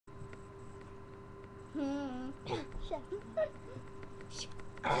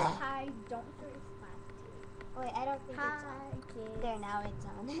Hi, don't respond. Wait, I don't think Hi, it's on. kids. There, now it's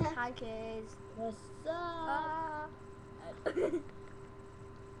on. Hi, kids. What's up?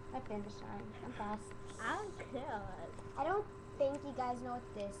 My finger's shine. I'm fast. I'm good. I don't think you guys know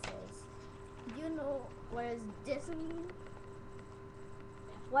what this is. You know what does this mean?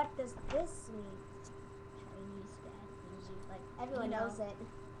 What does this mean? Chinese bad music, like Everyone you know. knows it.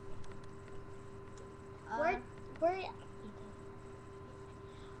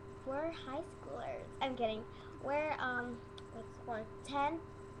 We're high schoolers. I'm kidding. We're Fourth. 10th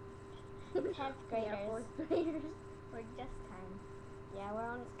graders. Yeah, fourth graders. We're just 10. Yeah,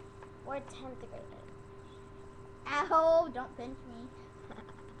 we're 10th graders. Ow! Don't pinch me.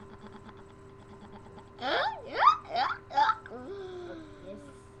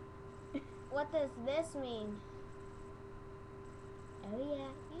 What does this mean? Oh yeah.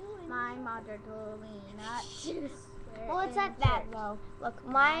 My mother told me not to swear. Well, it's not that though. Look,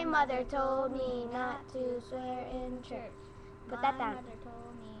 my mother told me not to swear in church. Put that down. My mother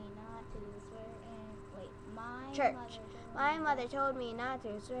told me not to swear in. Wait, my Church. My mother mother told me not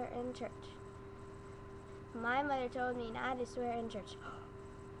to swear in church. My mother told me not to swear in church.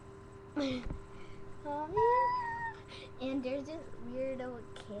 And there's this weirdo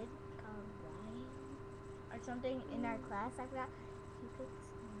kid called Ryan or something in our class. I forgot. He picks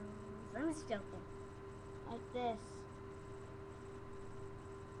nose. I'm just joking. Like this.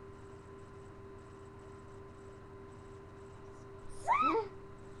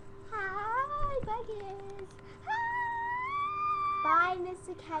 Hi, bye kids. Bye,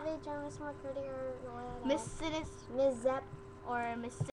 Mr. Cabbage or Miss McCurdy or Miss Sinis Miss Zepp or Miss